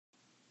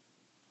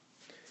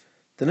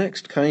The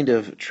next kind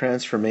of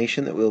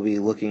transformation that we'll be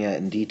looking at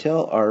in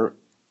detail are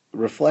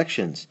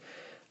reflections.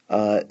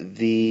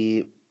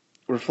 The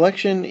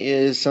reflection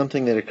is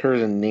something that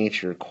occurs in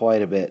nature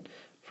quite a bit.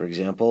 For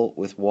example,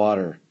 with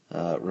water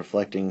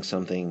reflecting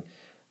something.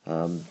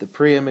 The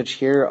pre-image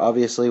here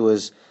obviously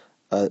was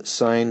a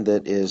sign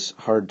that is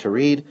hard to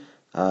read.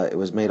 It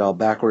was made all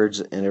backwards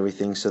and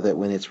everything so that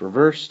when it's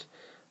reversed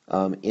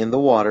in the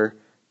water,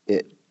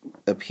 it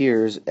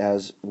appears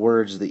as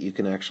words that you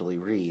can actually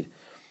read.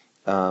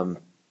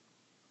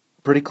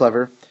 Pretty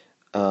clever.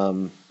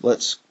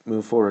 Let's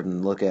move forward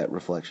and look at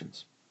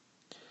reflections.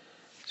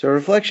 So a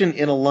reflection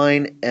in a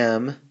line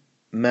M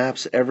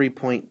maps every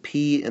point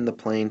P in the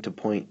plane to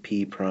point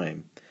P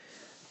prime.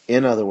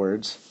 In other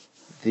words,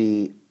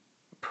 the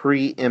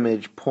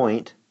pre-image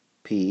point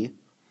P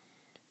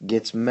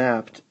gets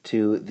mapped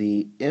to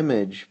the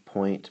image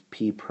point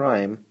P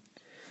prime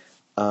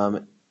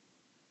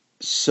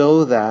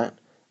so that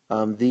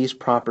these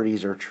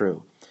properties are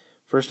true.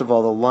 First of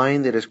all, the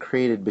line that is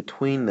created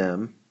between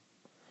them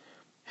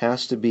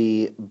has to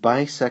be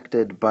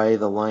bisected by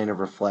the line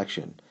of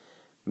reflection,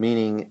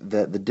 meaning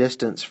that the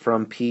distance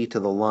from P to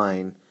the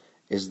line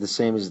is the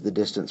same as the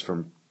distance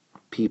from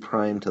P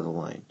prime to the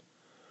line.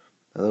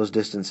 Now, those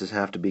distances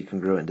have to be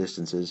congruent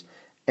distances,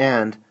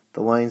 and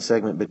the line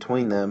segment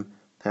between them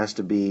has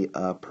to be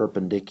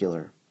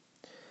perpendicular.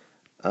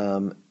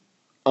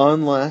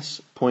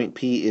 Unless point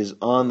P is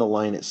on the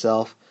line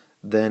itself,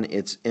 then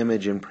its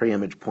image and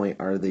pre-image point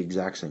are the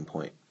exact same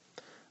point.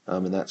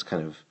 And that's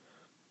kind of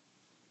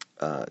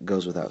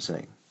goes without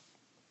saying.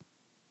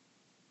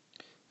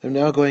 I'm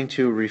now going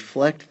to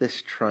reflect this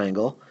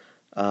triangle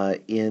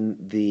in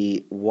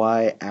the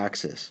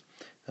y-axis.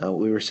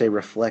 We say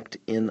reflect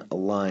in a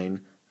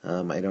line.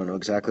 I don't know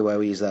exactly why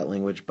we use that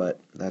language,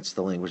 but that's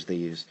the language they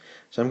use.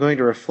 So I'm going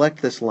to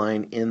reflect this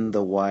line in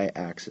the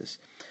y-axis.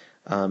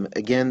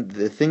 Again,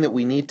 the thing that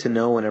we need to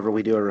know whenever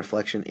we do a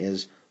reflection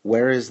is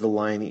where is the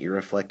line that you're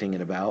reflecting it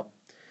about.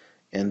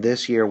 And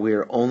this year we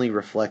are only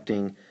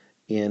reflecting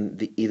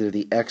in either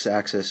the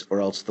x-axis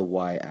or else the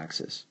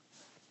y-axis.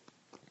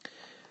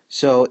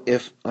 So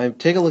if I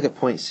take a look at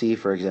point C,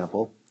 for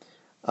example,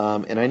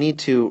 and I need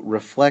to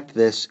reflect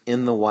this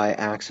in the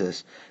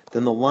y-axis,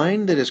 then the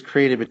line that is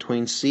created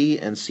between C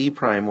and C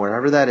prime,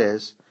 wherever that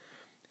is,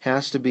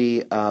 has to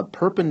be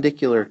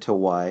perpendicular to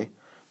y,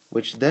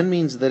 which then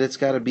means that it's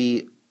got to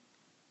be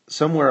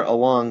somewhere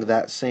along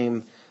that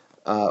same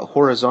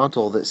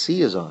horizontal that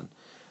C is on.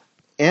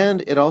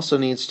 And it also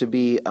needs to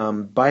be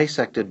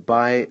bisected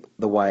by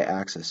the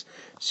y-axis.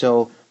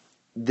 So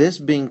this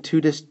being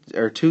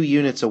two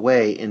units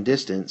away in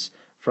distance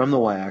from the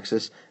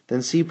y-axis,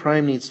 then C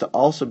prime needs to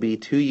also be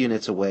 2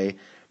 units away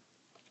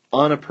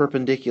on a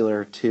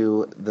perpendicular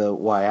to the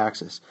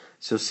y-axis.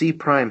 So C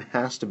prime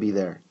has to be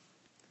there.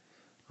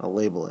 I'll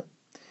label it.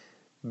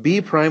 B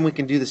prime, we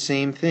can do the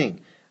same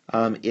thing.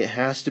 It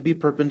has to be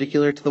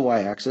perpendicular to the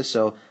y-axis,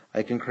 so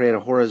I can create a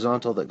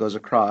horizontal that goes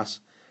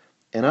across.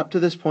 And up to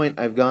this point,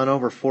 I've gone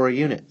over 4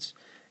 units.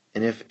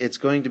 And if it's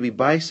going to be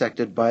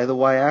bisected by the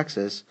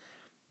y-axis,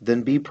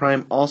 then B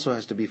prime also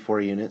has to be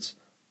 4 units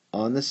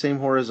on the same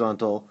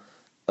horizontal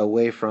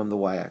away from the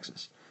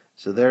y-axis.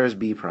 So there is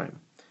B prime.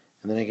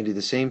 And then I can do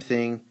the same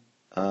thing.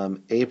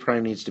 A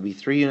prime needs to be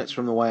 3 units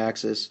from the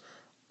y-axis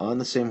on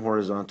the same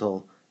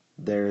horizontal.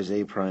 There is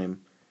A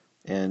prime.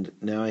 And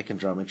now I can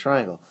draw my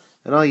triangle.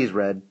 And I'll use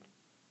red.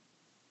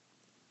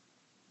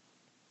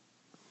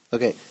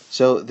 Okay,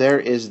 so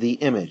there is the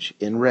image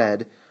in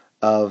red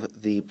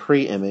of the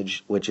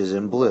pre-image, which is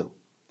in blue.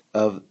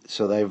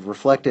 So they've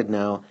reflected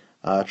now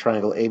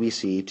triangle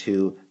ABC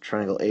to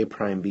triangle A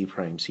prime, B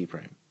prime, C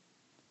prime.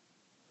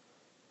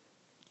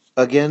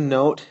 Again,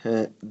 note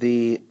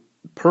the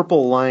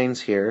purple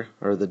lines here,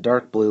 or the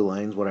dark blue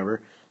lines,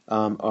 whatever,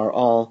 are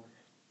all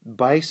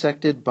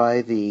bisected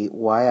by the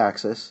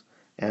y-axis,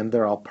 and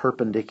they're all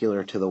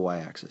perpendicular to the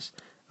y-axis,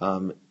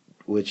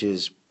 which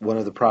is one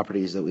of the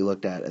properties that we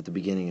looked at the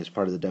beginning as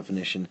part of the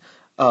definition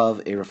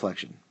of a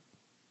reflection.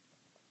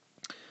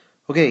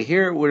 Okay,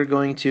 here we're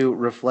going to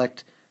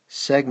reflect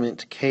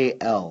segment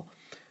KL.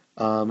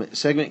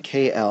 Segment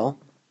KL,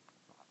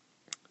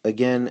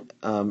 again,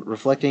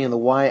 reflecting in the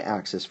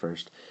y-axis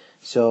first.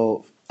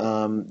 So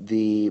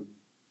the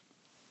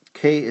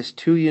K is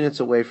 2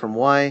 units away from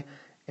y,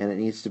 and it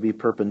needs to be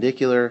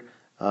perpendicular.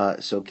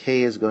 So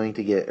K is going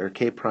to get, or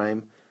K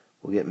prime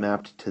will get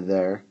mapped to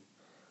there.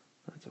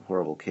 That's a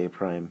horrible K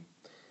prime.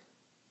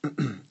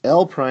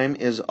 L prime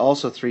is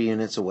also 3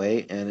 units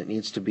away, and it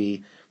needs to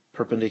be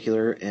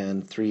perpendicular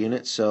and 3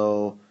 units,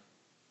 so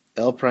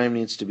L prime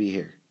needs to be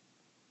here.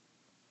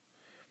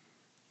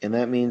 And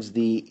that means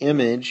the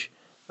image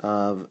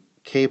of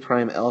K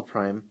prime L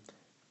prime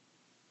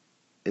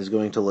is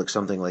going to look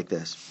something like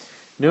this.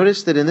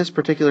 Notice that in this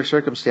particular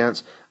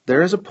circumstance,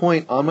 there is a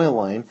point on my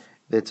line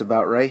that's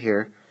about right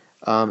here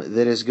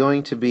that is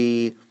going to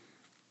be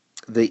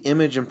the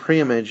image and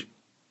pre-image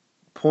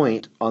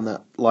point on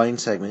the line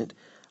segment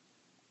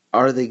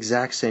are the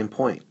exact same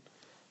point.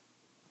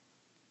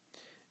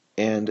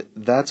 And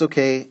that's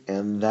okay,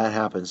 and that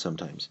happens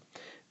sometimes.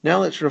 Now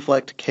let's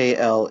reflect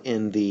KL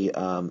in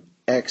the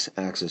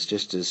x-axis,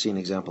 just to see an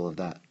example of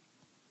that.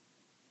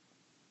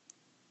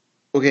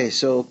 Okay,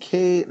 so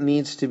K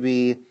needs to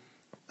be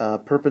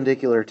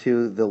perpendicular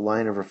to the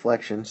line of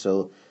reflection,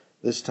 so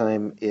this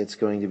time it's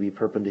going to be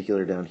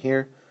perpendicular down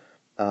here,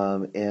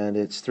 and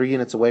it's 3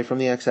 units away from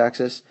the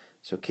x-axis,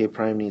 so K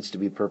prime needs to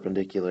be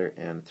perpendicular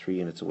and 3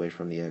 units away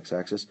from the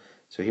x-axis.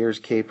 So here's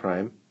K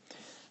prime,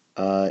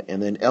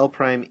 and then L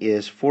prime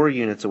is 4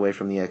 units away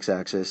from the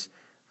x-axis,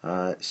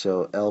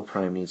 so L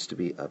prime needs to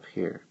be up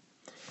here.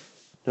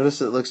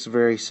 Notice it looks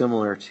very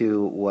similar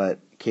to what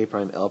K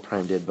prime L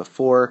prime did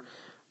before,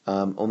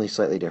 only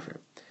slightly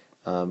different.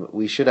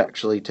 We should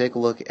actually take a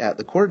look at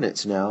the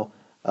coordinates now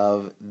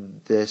of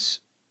this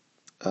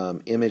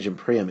image and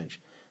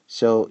pre-image.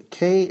 So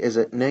K is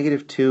at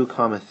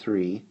 -2,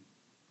 3,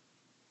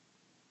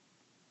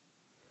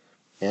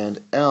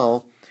 and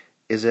L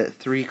is at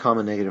 3,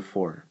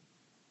 -4.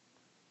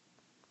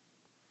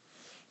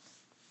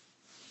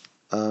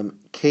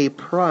 K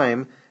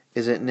prime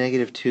is at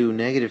 -2,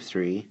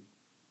 -3,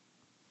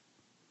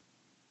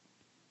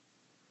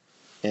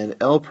 and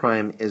L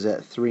prime is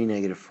at 3,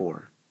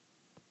 -4.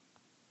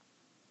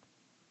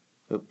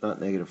 Oop, not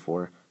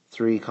 -4,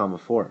 3,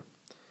 4.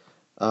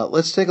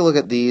 Let's take a look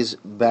at these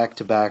back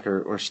to back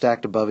or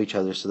stacked above each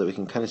other so that we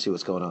can kind of see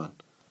what's going on.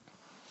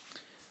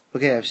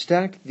 Okay, I've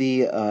stacked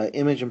the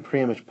image and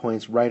pre-image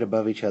points right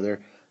above each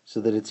other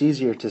so that it's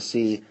easier to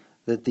see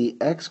that the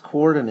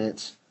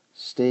x-coordinates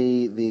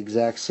stay the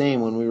exact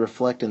same when we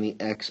reflect in the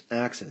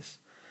x-axis.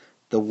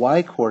 The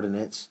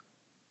y-coordinates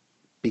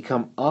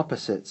become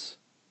opposites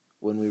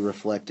when we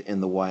reflect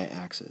in the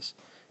y-axis,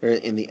 or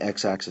in the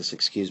x-axis,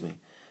 excuse me.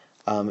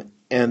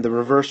 And the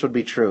reverse would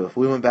be true. If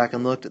we went back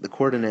and looked at the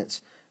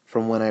coordinates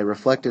from when I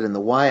reflected in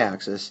the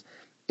y-axis,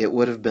 it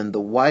would have been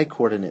the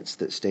y-coordinates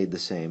that stayed the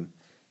same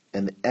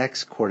and the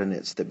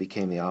x-coordinates that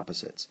became the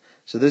opposites.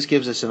 So this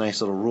gives us a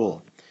nice little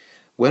rule.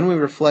 When we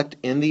reflect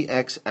in the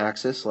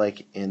x-axis,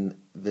 like in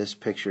this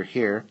picture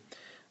here,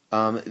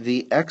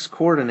 the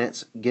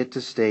x-coordinates get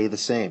to stay the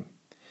same.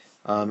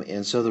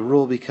 And so the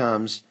rule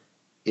becomes,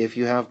 if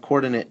you have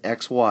coordinate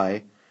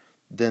xy,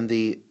 then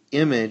the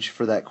image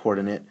for that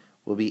coordinate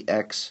will be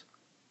x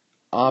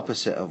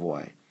opposite of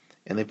y.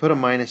 And they put a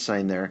minus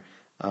sign there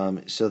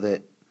so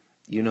that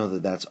you know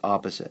that that's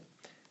opposite.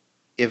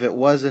 If it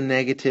was a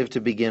negative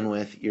to begin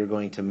with, you're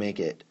going to make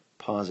it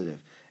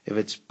positive. If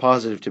it's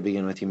positive to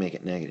begin with, you make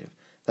it negative.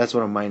 That's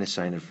what a minus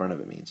sign in front of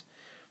it means.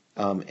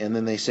 And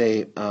then they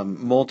say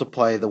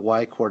multiply the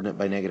y-coordinate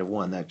by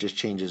 -1. That just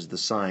changes the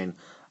sign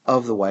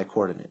of the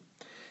y-coordinate.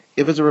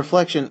 If it's a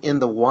reflection in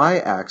the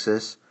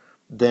y-axis,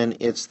 then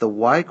it's the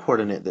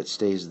y-coordinate that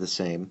stays the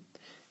same,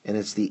 and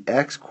it's the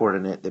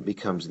x-coordinate that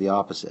becomes the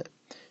opposite.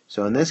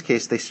 So in this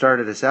case, they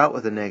started us out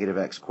with a negative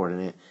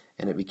x-coordinate,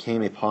 and it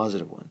became a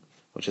positive one,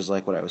 which is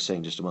like what I was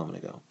saying just a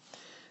moment ago.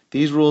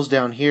 These rules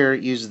down here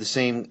use the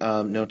same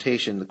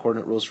notation, the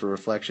coordinate rules for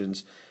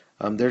reflections.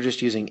 They're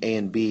just using a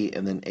and b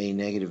and then a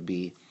negative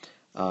b,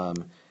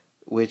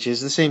 which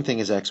is the same thing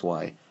as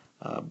xy,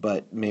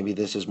 but maybe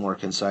this is more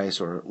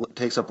concise or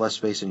takes up less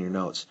space in your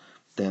notes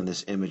than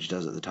this image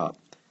does at the top.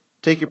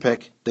 Take your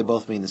pick. They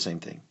both mean the same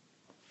thing.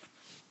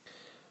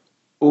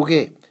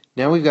 Okay,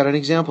 now we've got an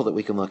example that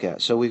we can look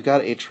at. So we've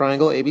got a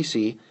triangle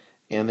ABC,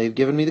 and they've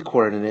given me the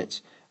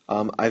coordinates.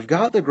 I've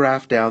got the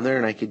graph down there,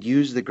 and I could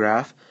use the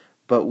graph,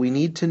 but we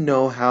need to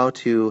know how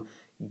to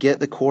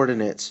get the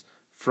coordinates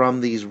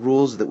from these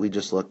rules that we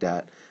just looked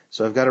at.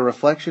 So I've got a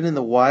reflection in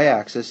the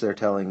y-axis, they're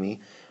telling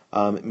me,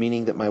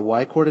 meaning that my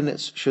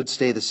y-coordinates should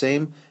stay the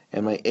same,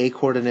 and my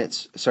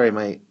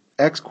my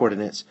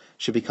x-coordinates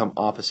should become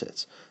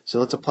opposites. So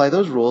let's apply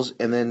those rules,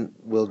 and then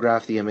we'll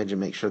graph the image and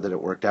make sure that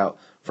it worked out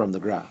from the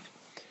graph.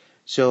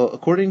 So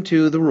according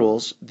to the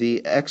rules,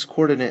 the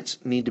x-coordinates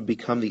need to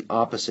become the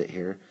opposite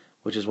here,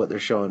 which is what they're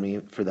showing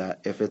me for that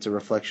if it's a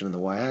reflection in the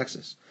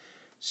y-axis.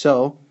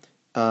 So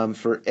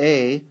for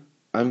A,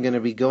 I'm going to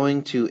be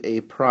going to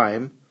A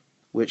prime,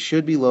 which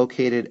should be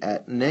located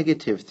at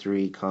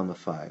 -3,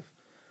 5.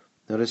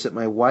 Notice that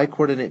my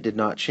y-coordinate did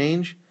not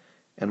change,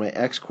 and my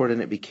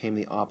x-coordinate became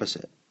the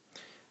opposite.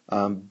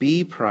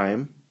 B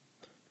prime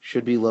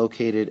should be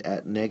located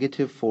at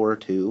 -4,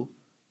 2,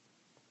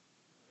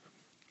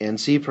 and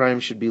C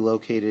prime should be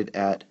located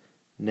at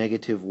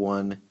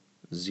 -1,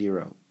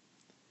 0.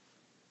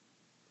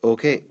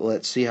 Okay,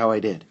 let's see how I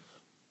did.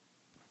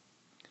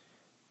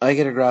 I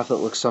get a graph that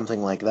looks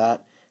something like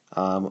that,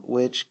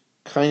 which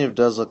kind of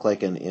does look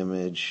like an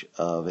image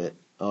of it.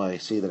 Oh, I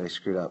see that I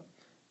screwed up.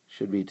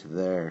 Should be to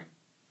there.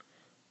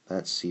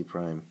 That's C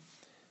prime.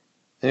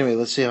 Anyway,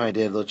 let's see how I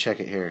did. Let's check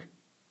it here.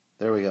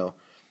 There we go.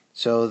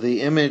 So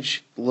the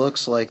image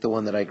looks like the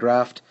one that I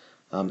graphed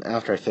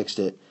after I fixed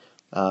it.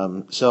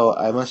 So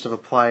I must have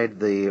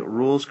applied the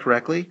rules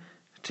correctly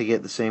to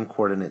get the same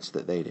coordinates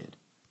that they did.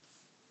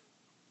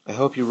 I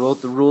hope you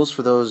wrote the rules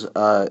for those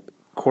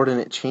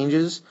coordinate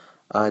changes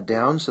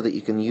down so that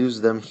you can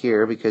use them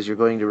here, because you're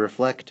going to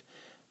reflect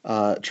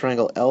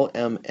triangle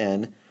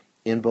LMN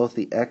in both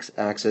the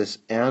x-axis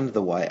and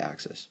the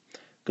y-axis.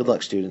 Good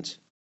luck, students.